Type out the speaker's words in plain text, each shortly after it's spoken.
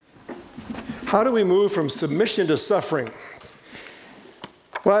How do we move from submission to suffering?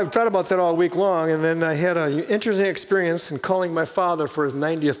 Well, I've thought about that all week long, and then I had an interesting experience in calling my father for his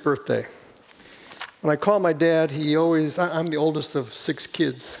 90th birthday. When I call my dad, I'm the oldest of 6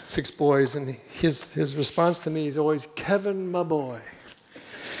 kids, 6 boys, and his response to me is always, "Kevin, my boy."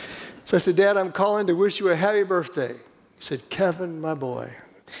 So I said, "Dad, I'm calling to wish you a happy birthday." He said, "Kevin, my boy."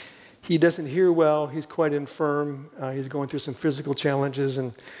 He doesn't hear well. He's quite infirm. He's going through some physical challenges,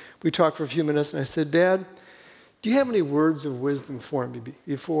 and we talked for a few minutes, and I said, "Dad, do you have any words of wisdom for me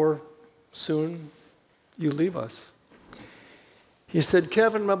before soon you leave us?" He said,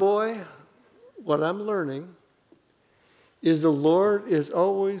 "Kevin, my boy, what I'm learning is the Lord is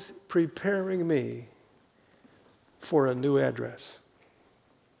always preparing me for a new address."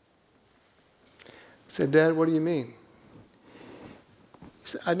 I said, "Dad, what do you mean?" He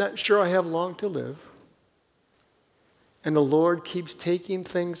said, "I'm not sure I have long to live, and the Lord keeps taking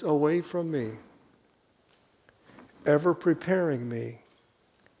things away from me, ever preparing me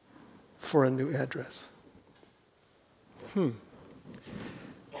for a new address."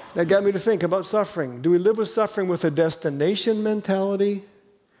 That got me to think about suffering. Do we live with suffering with a destination mentality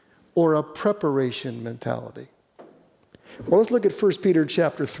or a preparation mentality? Well, let's look at 1 Peter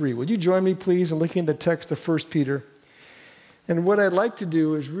chapter 3. Would you join me, please, in looking at the text of 1 Peter? And what I'd like to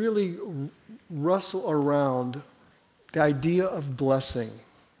do is really wrestle around the idea of blessing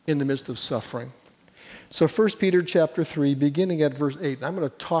in the midst of suffering. So 1 Peter chapter 3, beginning at verse 8. I'm going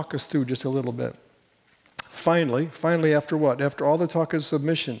to talk us through just a little bit. Finally, after what? After all the talk of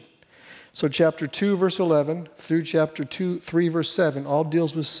submission. So chapter 2, verse 11, through chapter 3, verse 7, all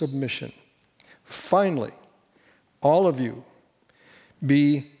deals with submission. Finally, all of you,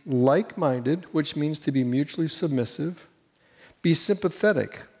 be like-minded, which means to be mutually submissive. Be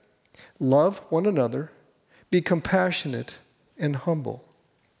sympathetic. Love one another. Be compassionate and humble.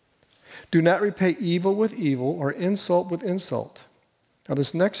 Do not repay evil with evil or insult with insult. Now,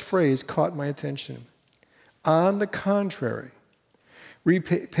 this next phrase caught my attention. On the contrary,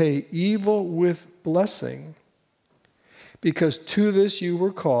 repay evil with blessing, because to this you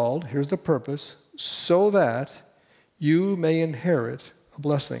were called, here's the purpose, so that you may inherit a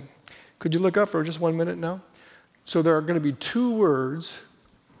blessing. Could you look up for just 1 minute now? So there are going to be 2 words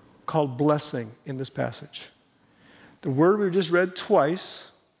called blessing in this passage. The word we just read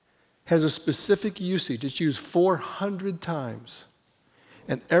twice has a specific usage. It's used 400 times.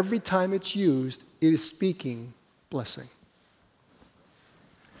 And every time it's used, it is speaking blessing.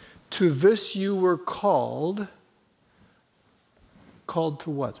 To this you were called. Called to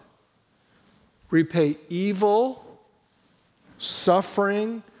what? Repay evil,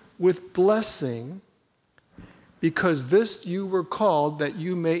 suffering with blessing, because this you were called that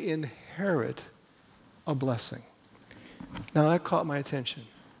you may inherit a blessing. Now that caught my attention.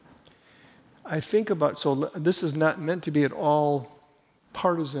 I think about, so this is not meant to be at all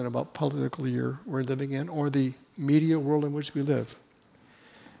partisan about political year we're living in or the media world in which we live.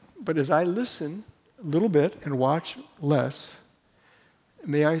 But as I listen a little bit and watch less,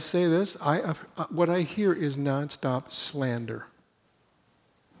 may I say this? What I hear is nonstop slander.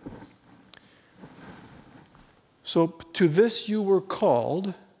 So to this you were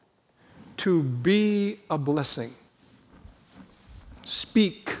called to be a blessing.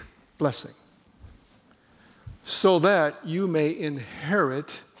 Speak blessing. So that you may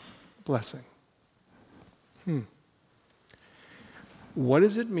inherit blessing. What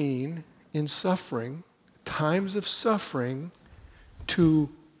does it mean in suffering, times of suffering, to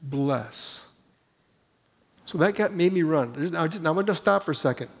bless? So that made me run. Now I'm going to stop for a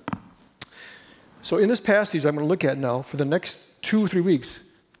second. So in this passage I'm going to look at now for the next 2 or 3 weeks,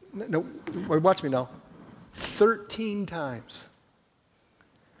 no, watch me now, 13 times.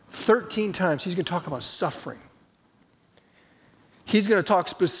 13 times he's going to talk about suffering. He's going to talk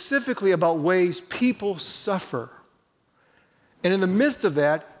specifically about ways people suffer. And in the midst of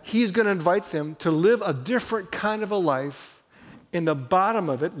that, he's going to invite them to live a different kind of a life. In the bottom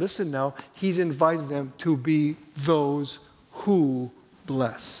of it, listen now, he's inviting them to be those who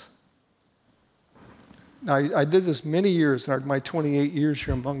bless. Now, I did this many years, my 28 years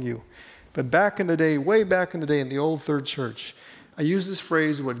here among you. But back in the day, way back in the day in the old Third Church, I used this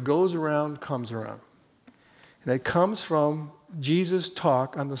phrase, what goes around comes around. And it comes from Jesus'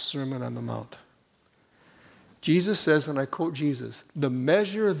 talk on the Sermon on the Mount. Jesus says, and I quote Jesus, "The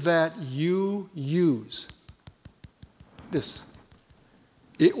measure that you use, this,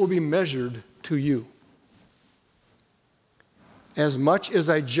 it will be measured to you. As much as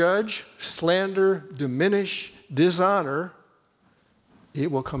I judge, slander, diminish, dishonor, it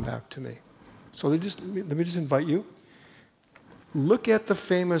will come back to me." So let me just invite you. Look at the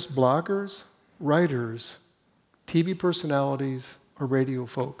famous bloggers writers, TV personalities, or radio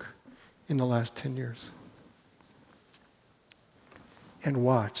folk in the last 10 years. And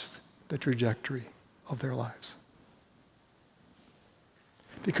watched the trajectory of their lives.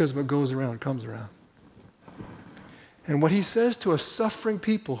 Because what goes around comes around. And what he says to a suffering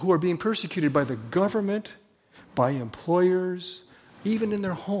people who are being persecuted by the government, by employers, even in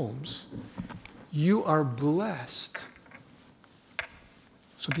their homes, you are blessed.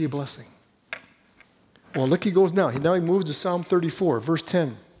 So be a blessing. Well, look, he goes now. Now he moves to Psalm 34, verse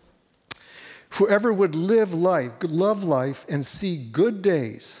 10. Whoever would live life, love life, and see good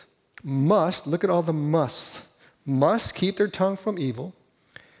days must, look at all the musts, must keep their tongue from evil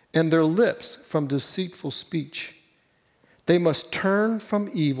and their lips from deceitful speech. They must turn from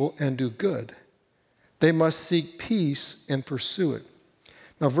evil and do good. They must seek peace and pursue it.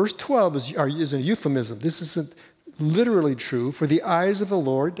 Now, verse 12 is a euphemism. This isn't literally true. For the eyes of the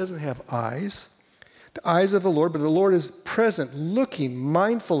Lord, doesn't have eyes. The eyes of the Lord, but the Lord is present, looking,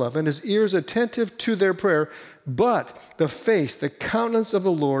 mindful of, and his ears attentive to their prayer. But the face, the countenance of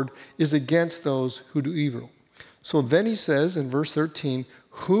the Lord is against those who do evil. So then he says in verse 13,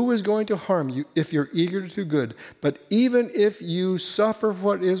 who is going to harm you if you're eager to do good? But even if you suffer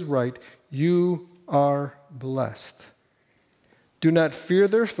what is right, you are blessed. Do not fear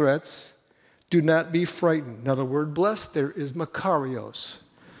their threats. Do not be frightened. Now the word blessed there is makarios.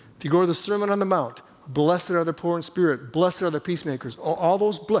 If you go to the Sermon on the Mount, blessed are the poor in spirit, blessed are the peacemakers. All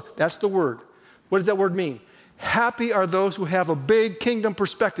those, that's the word. What does that word mean? Happy are those who have a big kingdom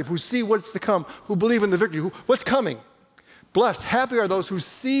perspective, who see what's to come, who believe in the victory, what's coming. Blessed, happy are those who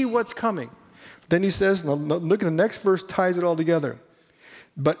see what's coming. Then he says, now look at the next verse, ties it all together.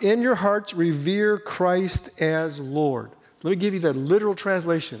 But in your hearts revere Christ as Lord. Let me give you that literal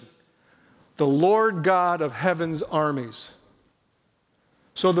translation. The Lord God of heaven's armies.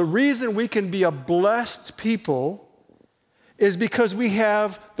 So the reason we can be a blessed people is because we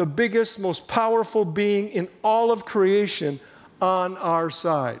have the biggest, most powerful being in all of creation on our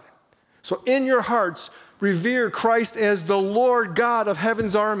side. So in your hearts, revere Christ as the Lord God of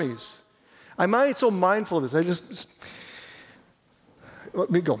heaven's armies. I'm so mindful of this. Let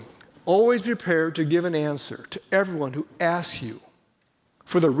me go. Always be prepared to give an answer to everyone who asks you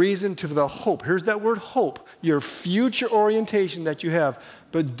for the reason, to the hope. Here's that word hope, your future orientation that you have.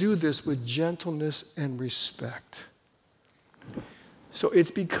 But do this with gentleness and respect. So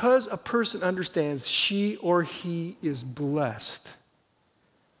it's because a person understands she or he is blessed.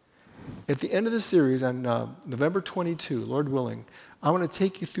 At the end of the series on November 22, Lord willing, I want to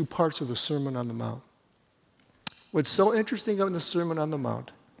take you through parts of the Sermon on the Mount. What's so interesting about the Sermon on the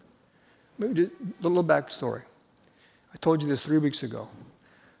Mount, maybe a little backstory. I told you this 3 weeks ago.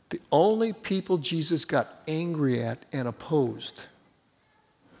 The only people Jesus got angry at and opposed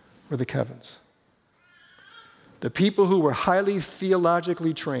were the Kevins. The people who were highly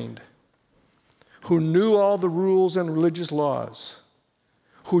theologically trained, who knew all the rules and religious laws,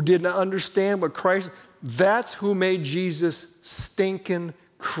 who did not understand what Christ, that's who made Jesus stinking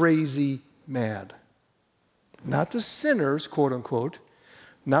crazy mad. Not the sinners, quote unquote,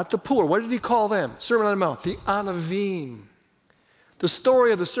 not the poor. What did he call them? Sermon on the Mount, the Anavim. The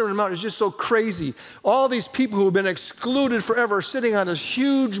story of the Sermon on the Mount is just so crazy. All these people who have been excluded forever are sitting on this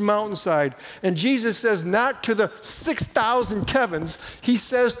huge mountainside. And Jesus says not to the 6,000 Kevins, he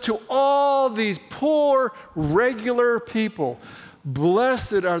says to all these poor, regular people,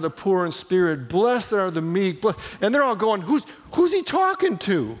 blessed are the poor in spirit, blessed are the meek. And they're all going, who's he talking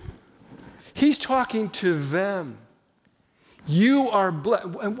to? He's talking to them. You are blessed.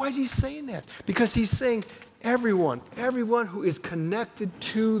 And why is he saying that? Because he's saying everyone who is connected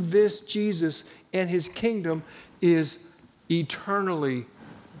to this Jesus and his kingdom is eternally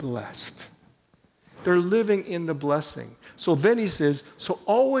blessed. They're living in the blessing. So then he says, so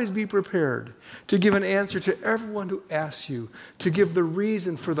always be prepared to give an answer to everyone who asks you, to give the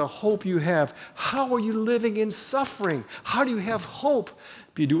reason for the hope you have. How are you living in suffering? How do you have hope?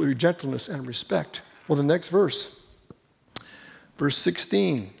 You do it with gentleness and respect. Well, the next verse, verse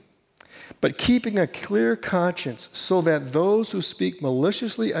 16. But keeping a clear conscience so that those who speak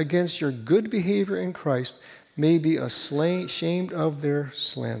maliciously against your good behavior in Christ may be ashamed of their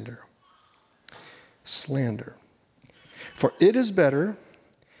slander. Slander. For it is better,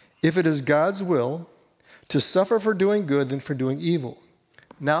 if it is God's will, to suffer for doing good than for doing evil.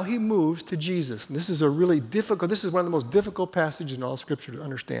 Now he moves to Jesus. And this is one of the most difficult passages in all Scripture to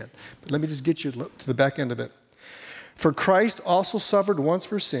understand. But let me just get you to the back end of it. For Christ also suffered once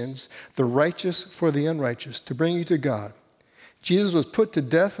for sins, the righteous for the unrighteous, to bring you to God. Jesus was put to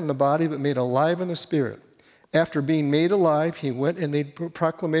death in the body, but made alive in the spirit. After being made alive, he went and made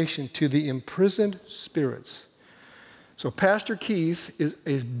proclamation to the imprisoned spirits. So Pastor Keith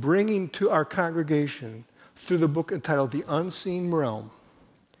is bringing to our congregation through the book entitled The Unseen Realm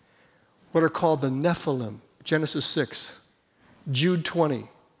what are called the Nephilim, Genesis 6, Jude 20,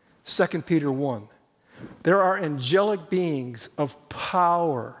 2 Peter 1. There are angelic beings of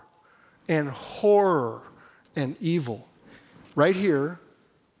power and horror and evil. Right here,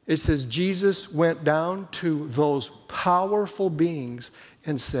 it says Jesus went down to those powerful beings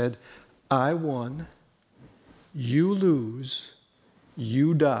and said, I won, you lose,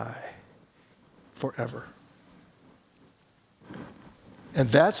 you die forever. And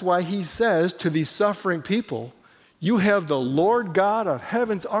that's why he says to these suffering people, you have the Lord God of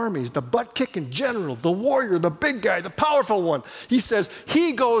heaven's armies, the butt-kicking general, the warrior, the big guy, the powerful one. He says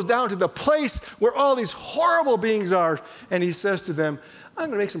he goes down to the place where all these horrible beings are, and he says to them, I'm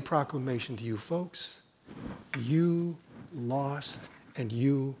going to make some proclamation to you folks. You lost, and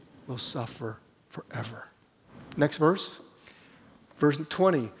you will suffer forever. Next verse. Verse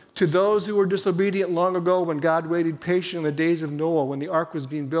 20. To those who were disobedient long ago when God waited patiently in the days of Noah when the ark was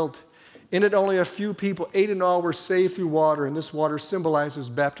being built. In it only a few people, 8 in all, were saved through water, and this water symbolizes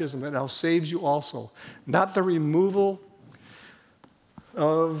baptism that now saves you also. Not the removal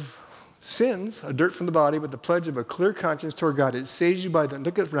of sins, a dirt from the body, but the pledge of a clear conscience toward God. It saves you by the,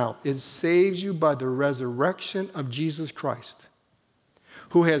 look at it now, it saves you by the resurrection of Jesus Christ,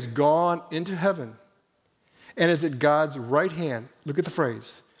 who has gone into heaven and is at God's right hand. Look at the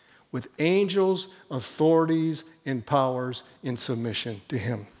phrase, with angels, authorities, and powers in submission to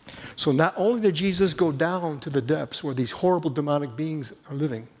him. So not only did Jesus go down to the depths where these horrible demonic beings are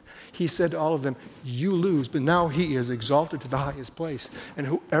living, he said to all of them, you lose, but now he is exalted to the highest place. And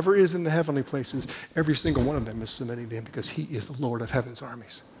whoever is in the heavenly places, every single one of them is submitting to him because he is the Lord of heaven's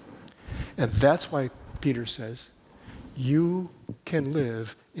armies. And that's why Peter says, you can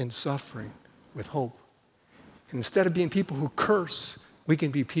live in suffering with hope. And instead of being people who curse, we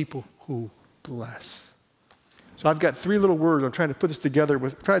can be people who bless. So I've got 3 little words. I'm trying to put this together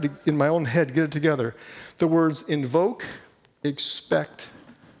try to, in my own head, get it together. The words invoke, expect,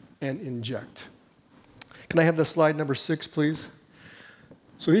 and inject. Can I have the slide number 6, please?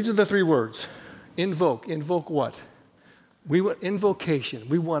 So these are the 3 words. Invoke. Invoke what? Invocation.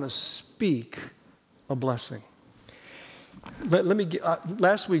 We want to speak a blessing. Let me get,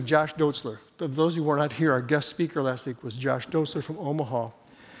 last week, Josh Dotzler. Of those who were not here, our guest speaker last week was Josh Dotzler from Omaha.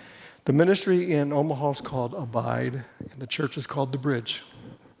 The ministry in Omaha is called Abide, and the church is called The Bridge.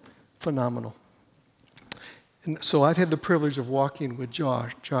 Phenomenal. And so I've had the privilege of walking with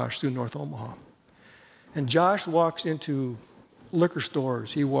Josh through North Omaha. And Josh walks into liquor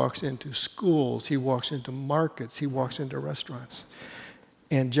stores, he walks into schools, he walks into markets, he walks into restaurants.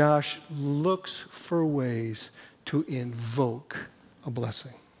 And Josh looks for ways to invoke a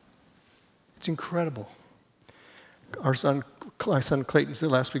blessing. It's incredible. My son Clayton said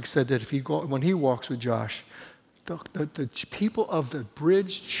last week said that when he walks with Josh, the people of the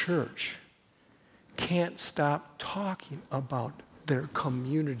Bridge Church can't stop talking about their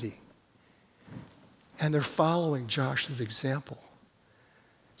community. And they're following Josh's example.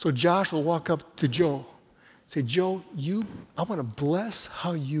 So Josh will walk up to Joe, say, Joe, I want to bless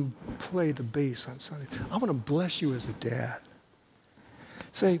how you play the bass on Sunday. I want to bless you as a dad.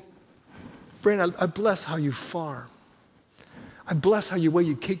 Say, Brandon, I bless how you farm. I bless how way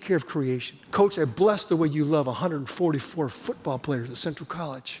you take care of creation. Coach, I bless the way you love 144 football players at Central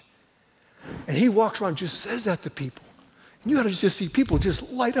College. And he walks around and just says that to people. And you ought to just see people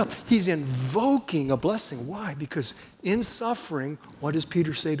just light up. He's invoking a blessing. Why? Because in suffering, what does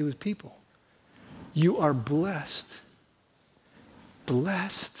Peter say to his people? You are blessed.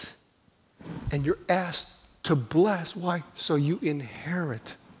 Blessed. And you're asked to bless. Why? So you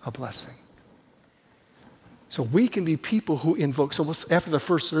inherit a blessing. So we can be people who invoke. So after the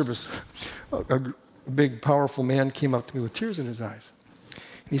first service, a big, powerful man came up to me with tears in his eyes.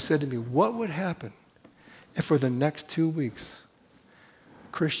 And he said to me, what would happen if for the next 2 weeks,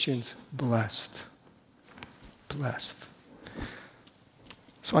 Christians blessed?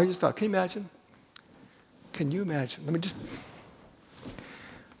 So I just thought, can you imagine? Can you imagine?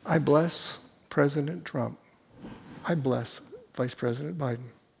 I bless President Trump. I bless Vice President Biden.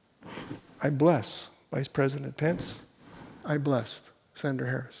 I bless Vice President Pence. I blessed Senator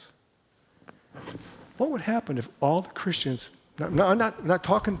Harris. What would happen if all the Christians, I'm not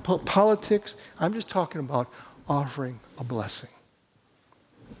talking politics, I'm just talking about offering a blessing.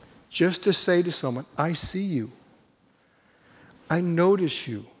 Just to say to someone, I see you. I notice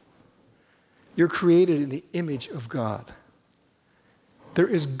you. You're created in the image of God. There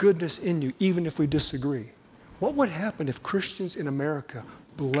is goodness in you, even if we disagree. What would happen if Christians in America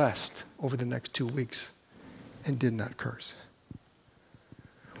blessed over the next 2 weeks and did not curse?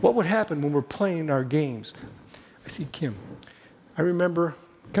 What would happen when we're playing our games? I see Kim. I remember,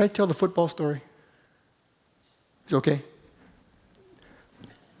 can I tell the football story? Is it okay?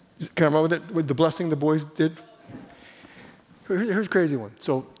 Can I remember that, with the blessing the boys did? Here's a crazy one.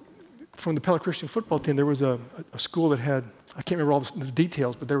 So from the Pella Christian football team, there was a school that had, I can't remember all the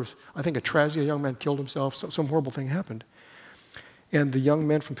details, but there was, I think, a young man killed himself. Some horrible thing happened. And the young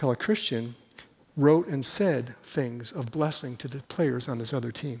men from Pella Christian wrote and said things of blessing to the players on this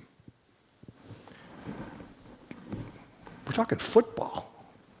other team. We're talking football.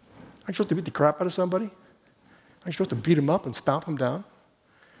 Aren't you supposed to beat the crap out of somebody? Aren't you supposed to beat them up and stomp them down?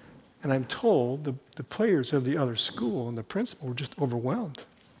 And I'm told the players of the other school and the principal were just overwhelmed.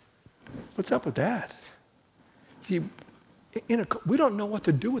 What's up with that? See, we don't know what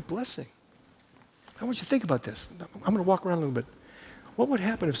to do with blessing. I want you to think about this. I'm going to walk around a little bit. What would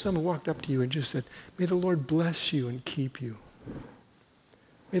happen if someone walked up to you and just said, "May the Lord bless you and keep you.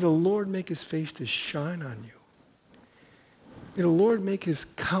 May the Lord make his face to shine on you. May the Lord make his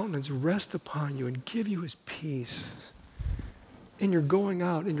countenance rest upon you and give you his peace in your going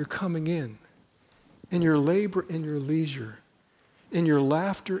out and your coming in your labor and your leisure, in your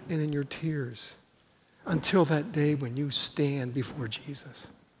laughter and in your tears, until that day when you stand before Jesus."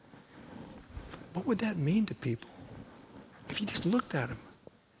 What would that mean to people if you just looked at them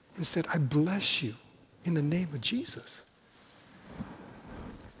and said, "I bless you in the name of Jesus"?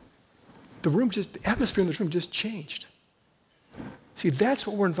 The atmosphere in this room just changed. See, that's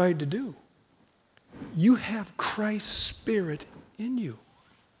what we're invited to do. You have Christ's Spirit in you.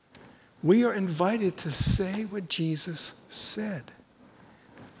 We are invited to say what Jesus said.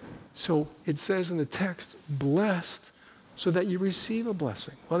 So it says in the text, blessed so that you receive a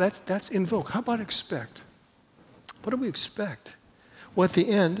blessing. Well, that's invoke. How about expect? What do we expect? Well, at the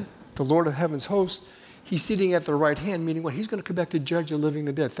end, the Lord of heaven's hosts, he's sitting at the right hand, meaning what? He's going to come back to judge the living and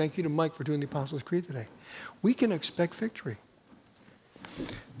the dead. Thank you to Mike for doing the Apostles' Creed today. We can expect victory.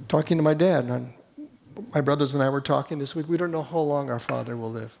 Talking to my dad, and my brothers and I were talking this week. We don't know how long our father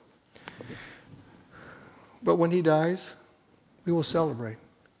will live. But when he dies, we will celebrate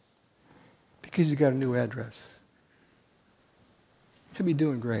because he's got a new address. He'll be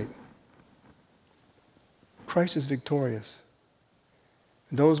doing great. Christ is victorious.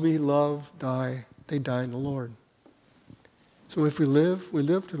 And those we love die, they die in the Lord. So if we live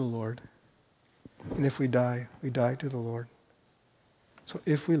to the Lord. And if we die to the Lord. So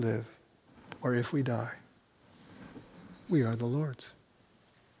if we live or if we die, we are the Lord's.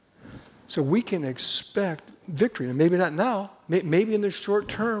 So we can expect victory. And maybe not now, maybe in the short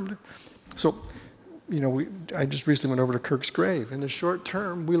term. So, I just recently went over to Kirk's grave. In the short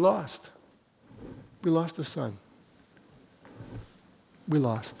term, we lost. We lost a son. We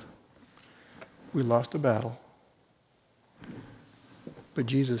lost. We lost a battle. But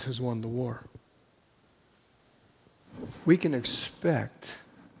Jesus has won the war. We can expect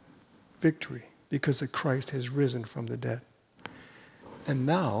victory because that Christ has risen from the dead. And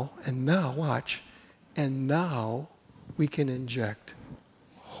now, watch, and now we can inject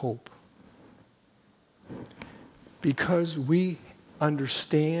hope. Because we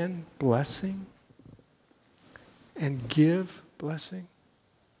understand blessing and give blessing,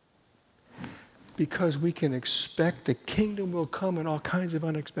 because we can expect the kingdom will come in all kinds of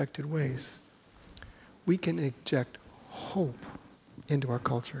unexpected ways, we can inject hope into our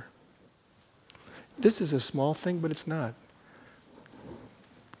culture. This is a small thing, but it's not.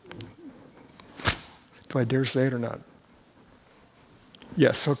 Do I dare say it or not?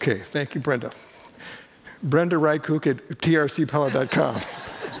 Yes, okay. Thank you, Brenda. Brenda Rykook at trcpella.com.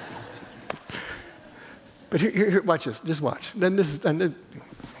 But here, watch this. Just watch. But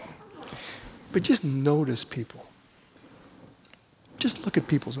just notice people. Just look at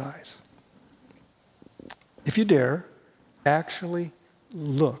people's eyes. If you dare, actually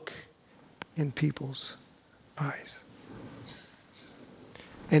look in people's eyes.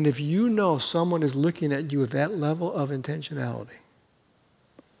 And if you know someone is looking at you with that level of intentionality,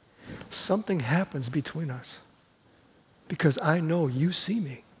 something happens between us because I know you see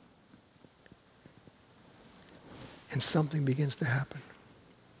me. And something begins to happen.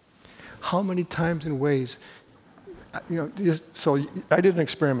 How many times and ways, so I did an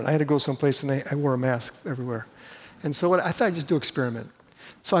experiment. I had to go someplace and I wore a mask everywhere. And so I thought I'd just do an experiment.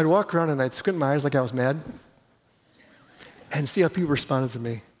 So I'd walk around and I'd squint my eyes like I was mad and see how people responded to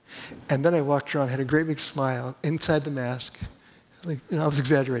me. And then I walked around, had a great big smile inside the mask. I was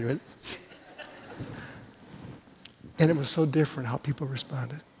exaggerating it. And it was so different how people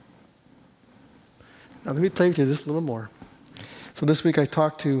responded. Now, let me tell you this a little more. So this week I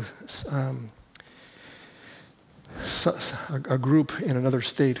talked to a group in another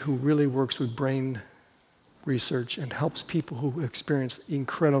state who really works with brain research and helps people who experience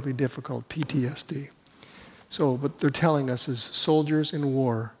incredibly difficult PTSD. So what they're telling us is soldiers in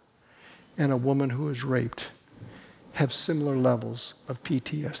war and a woman who is raped have similar levels of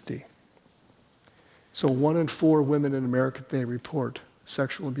PTSD. So 1 in 4 women in America today report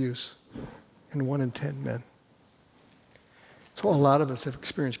sexual abuse, and 1 in 10 men. So a lot of us have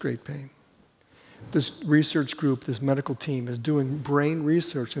experienced great pain. This research group, this medical team, is doing brain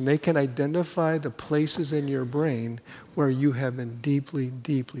research, and they can identify the places in your brain where you have been deeply,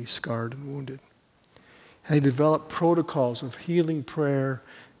 deeply scarred and wounded. And they develop protocols of healing prayer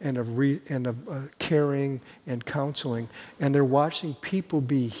and of caring and counseling, and they're watching people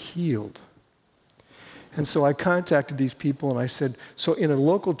be healed. And so I contacted these people and I said, so in a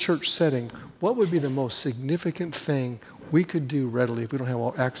local church setting, what would be the most significant thing we could do readily if we don't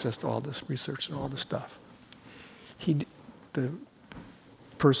have access to all this research and all this stuff? The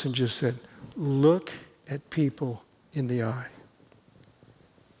person just said, look at people in the eye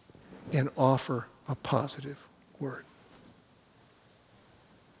and offer a positive word.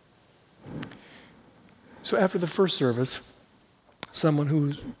 So after the first service, someone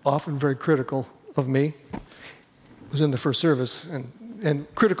who's often very critical of me was in the first service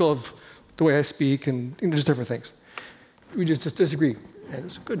and critical of the way I speak and just different things. We just disagree. And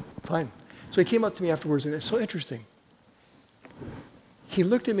it's good, fine. So he came up to me afterwards, and it's so interesting. He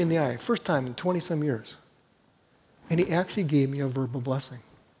looked at me in the eye, first time in 20-some years, and he actually gave me a verbal blessing.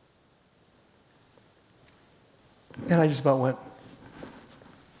 And I just about went,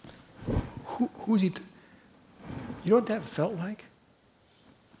 who's he? You know what that felt like?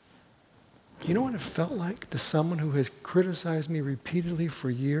 You know what it felt like to someone who has criticized me repeatedly for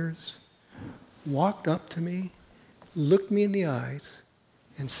years, walked up to me, looked me in the eyes,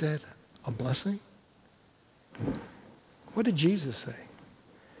 and said, a blessing? What did Jesus say?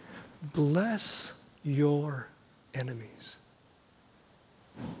 Bless your enemies.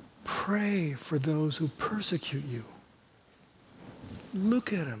 Pray for those who persecute you.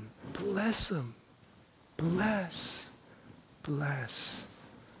 Look at them. Bless them. Bless. Bless.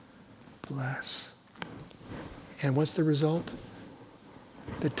 Bless. And what's the result?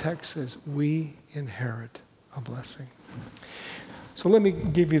 The text says, we inherit a blessing. So let me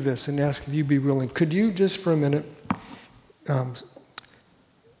give you this and ask if you'd be willing. Could you just for a minute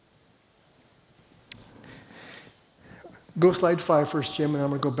go slide 5 first, Jim, and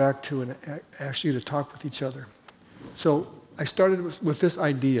I'm going to go back to and ask you to talk with each other. So I started with this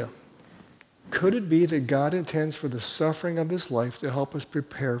idea. Could it be that God intends for the suffering of this life to help us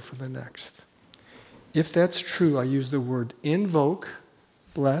prepare for the next? If that's true, I use the word invoke,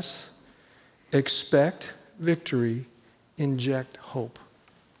 bless, expect victory, inject hope.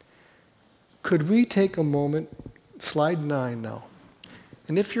 Could we take a moment, slide 9 now,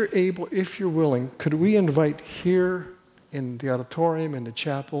 and if you're able, if you're willing, could we invite here in the auditorium, in the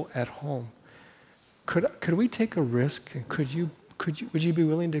chapel, at home, could we take a risk, and would you be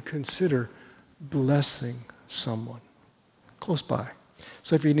willing to consider blessing someone close by?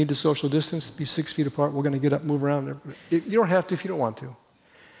 So if you need to social distance, be 6 feet apart. We're going to get up, move around. You don't have to if you don't want to.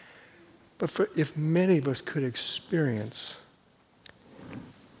 But if many of us could experience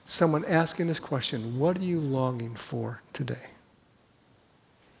someone asking this question, what are you longing for today?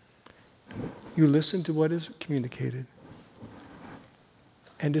 You listen to what is communicated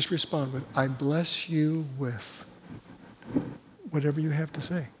and just respond with, I bless you with whatever you have to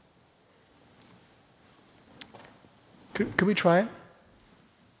say. Could we try it?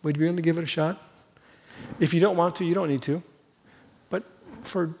 Would you be willing to give it a shot? If you don't want to, you don't need to. But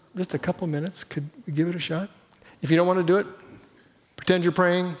for just a couple minutes, could we give it a shot? If you don't want to do it, pretend you're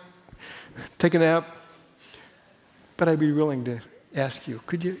praying, take a nap. But I'd be willing to ask you,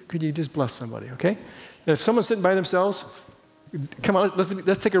 could you just bless somebody, okay? And if someone's sitting by themselves, come on,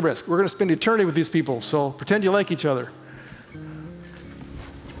 let's take a risk. We're going to spend eternity with these people, so pretend you like each other.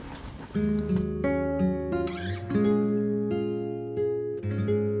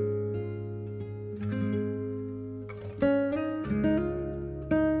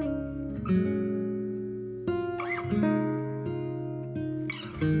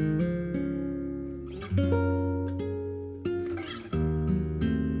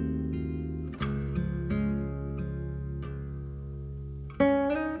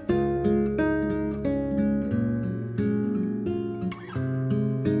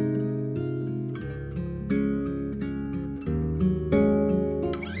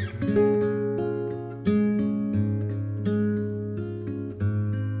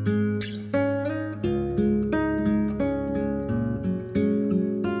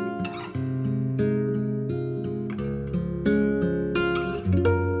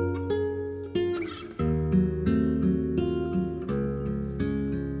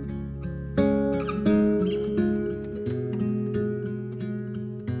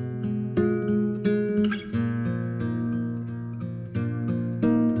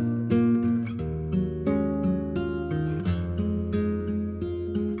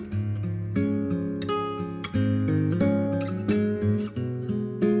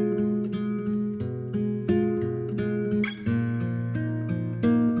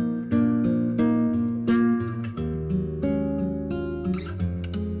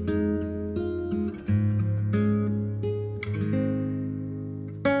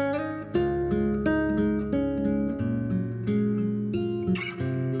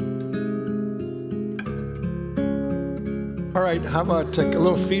 right, how about a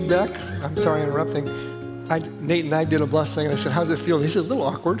little feedback? I'm sorry I'm interrupting. Nate and I did a blessing, and I said, how's it feel? And he said, a little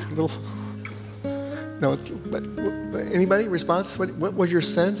awkward. No, but anybody, response? What was your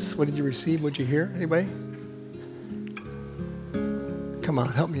sense? What did you receive? What did you hear? Anybody? Come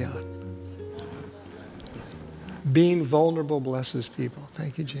on, help me out. Being vulnerable blesses people.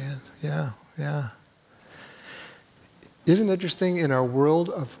 Thank you, Jan. Yeah. Isn't it interesting in our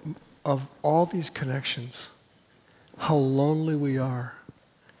world of all these connections, how lonely we are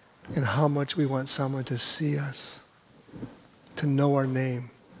and how much we want someone to see us, to know our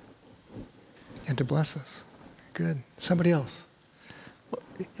name, and to bless us. Good. Somebody else.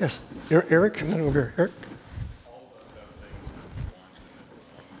 Yes. Eric? I'm going to go over here. Eric? All of us have things that we want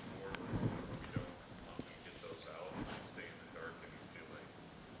and that we're longing for, but we don't often get those out and we stay in the dark and we feel like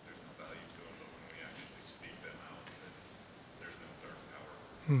there's no value to them, but when we actually speak them out, then there's no dark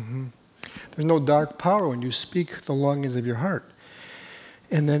power. Mm-hmm. There's no dark power when you speak the longings of your heart.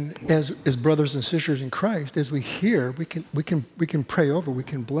 And then as brothers and sisters in Christ, as we hear, we can pray over, we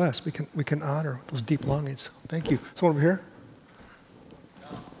can bless, we can honor those deep longings. Thank you. Someone over here?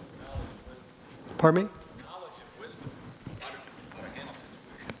 Pardon me? Knowledge and wisdom, how to handle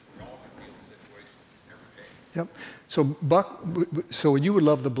situations. We all can deal with situations every day. Yep. So Buck, so you would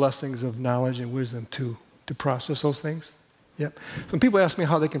love the blessings of knowledge and wisdom to process those things? Yep. When people ask me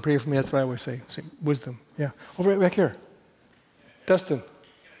how they can pray for me, that's what I always say. Wisdom. Yeah. Over right back here. Dustin.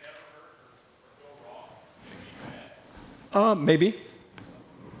 Maybe.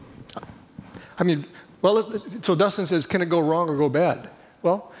 I mean, well, so Dustin says, can it go wrong or go bad?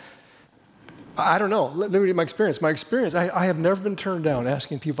 Well, I don't know. Let me read my experience. My experience, I have never been turned down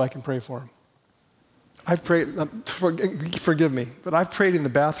asking people if I can pray for them. I've prayed, forgive me, but I've prayed in the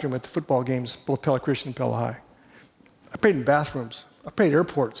bathroom at the football games, both Pella Christian and Pella High. I prayed in bathrooms. I prayed at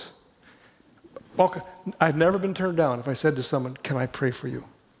airports. I've never been turned down if I said to someone, can I pray for you?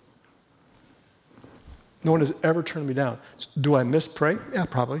 No one has ever turned me down. Do I mispray? Yeah,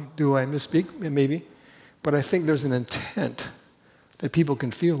 probably. Do I misspeak? Yeah, maybe. But I think there's an intent that people can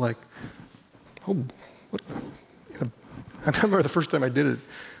feel like, oh, what? I remember the first time I did it,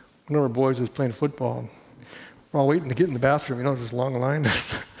 one of our boys was playing football. We're all waiting to get in the bathroom, this long line.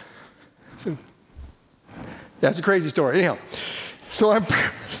 Yeah, it's a crazy story. Anyhow, so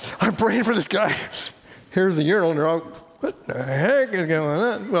I'm praying for this guy. Here's the urinal, and they're all, what the heck is going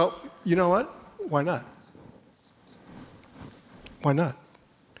on? Well, you know what? Why not? Why not?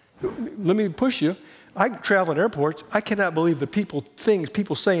 Let me push you. I travel in airports. I cannot believe the things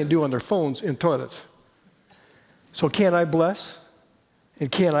people say and do on their phones in toilets. So can I bless?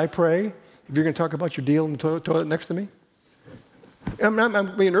 And can I pray if you're going to talk about your deal in the toilet next to me?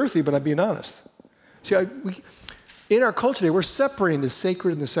 I'm being earthy, but I'm being honest. See, in our culture today, we're separating the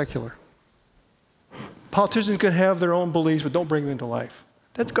sacred and the secular. Politicians can have their own beliefs, but don't bring them into life.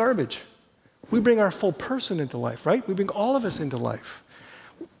 That's garbage. We bring our full person into life, right? We bring all of us into life.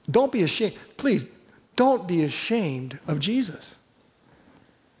 Don't be ashamed. Please, don't be ashamed of Jesus.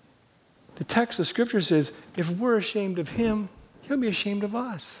 The text of Scripture says, if we're ashamed of him, he'll be ashamed of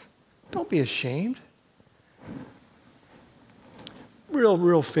us. Don't be ashamed.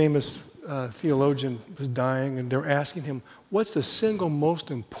 Real famous theologian was dying, and they were asking him, what's the single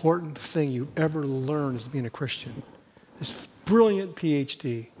most important thing you ever learned as being a Christian? This brilliant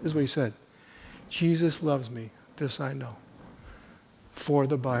PhD. This is what he said. Jesus loves me, this I know, for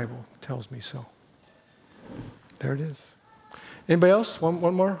the Bible tells me so. There it is. Anybody else?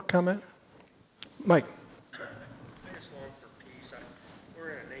 One more comment? Mike. I just long for peace.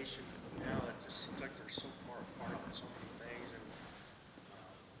 We're in a nation now that just seems like they're so far apart on so many things, and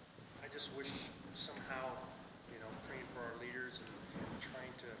I just wish somehow, praying for our leaders and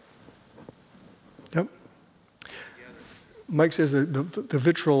trying to Yep. together. Mike says that the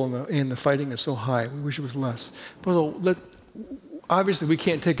vitriol and the fighting is so high. We wish it was less. But obviously, we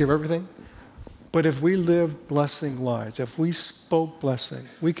can't take care of everything. But if we lived blessing lives, if we spoke blessing,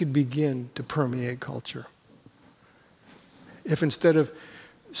 we could begin to permeate culture. If instead of,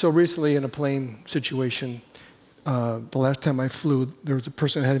 so recently in a plane situation, the last time I flew, there was a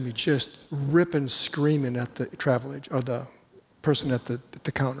person ahead of me just ripping, screaming at the travel agent, or the person at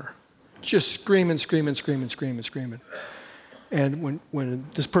the counter. Just screaming. And when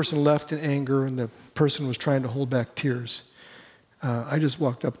this person left in anger and the person was trying to hold back tears, I just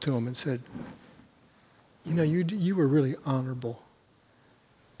walked up to him and said, you were really honorable.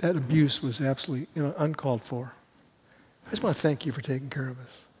 That abuse was absolutely uncalled for. I just want to thank you for taking care of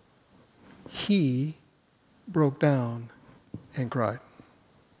us. He broke down and cried.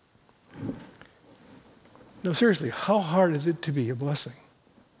 No, seriously, how hard is it to be a blessing?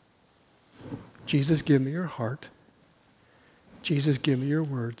 Jesus, give me your heart. Jesus, give me your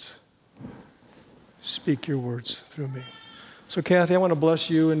words. Speak your words through me. So Kathy, I want to bless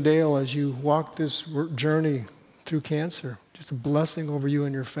you and Dale as you walk this journey through cancer. Just a blessing over you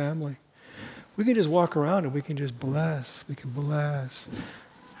and your family. We can just walk around and we can just bless. We can bless.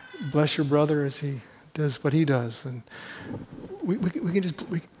 Bless your brother as he does what he does. And we can just,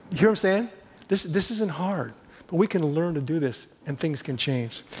 you hear what I'm saying? This isn't hard, but we can learn to do this and things can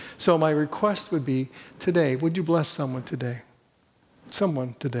change. So my request would be today, would you bless someone today?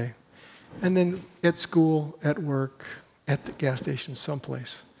 Someone today. And then at school, at work, at the gas station,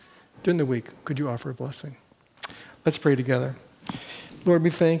 someplace. During the week, could you offer a blessing? Let's pray together. Lord, we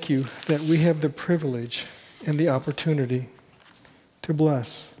thank you that we have the privilege and the opportunity to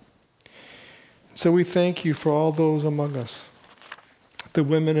bless. So we thank you for all those among us, the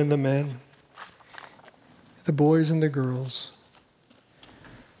women and the men, the boys and the girls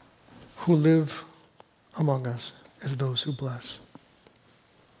who live among us as those who bless.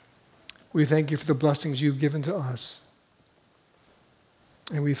 We thank you for the blessings you've given to us.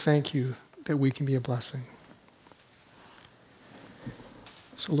 And we thank you that we can be a blessing.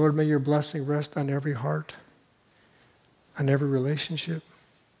 So Lord, may your blessing rest on every heart, on every relationship,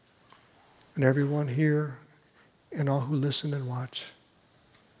 and everyone here, and all who listen and watch.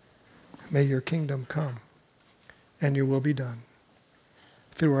 May your kingdom come, and your will be done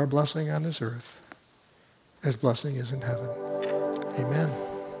through our blessing on this earth, as blessing is in heaven. Amen.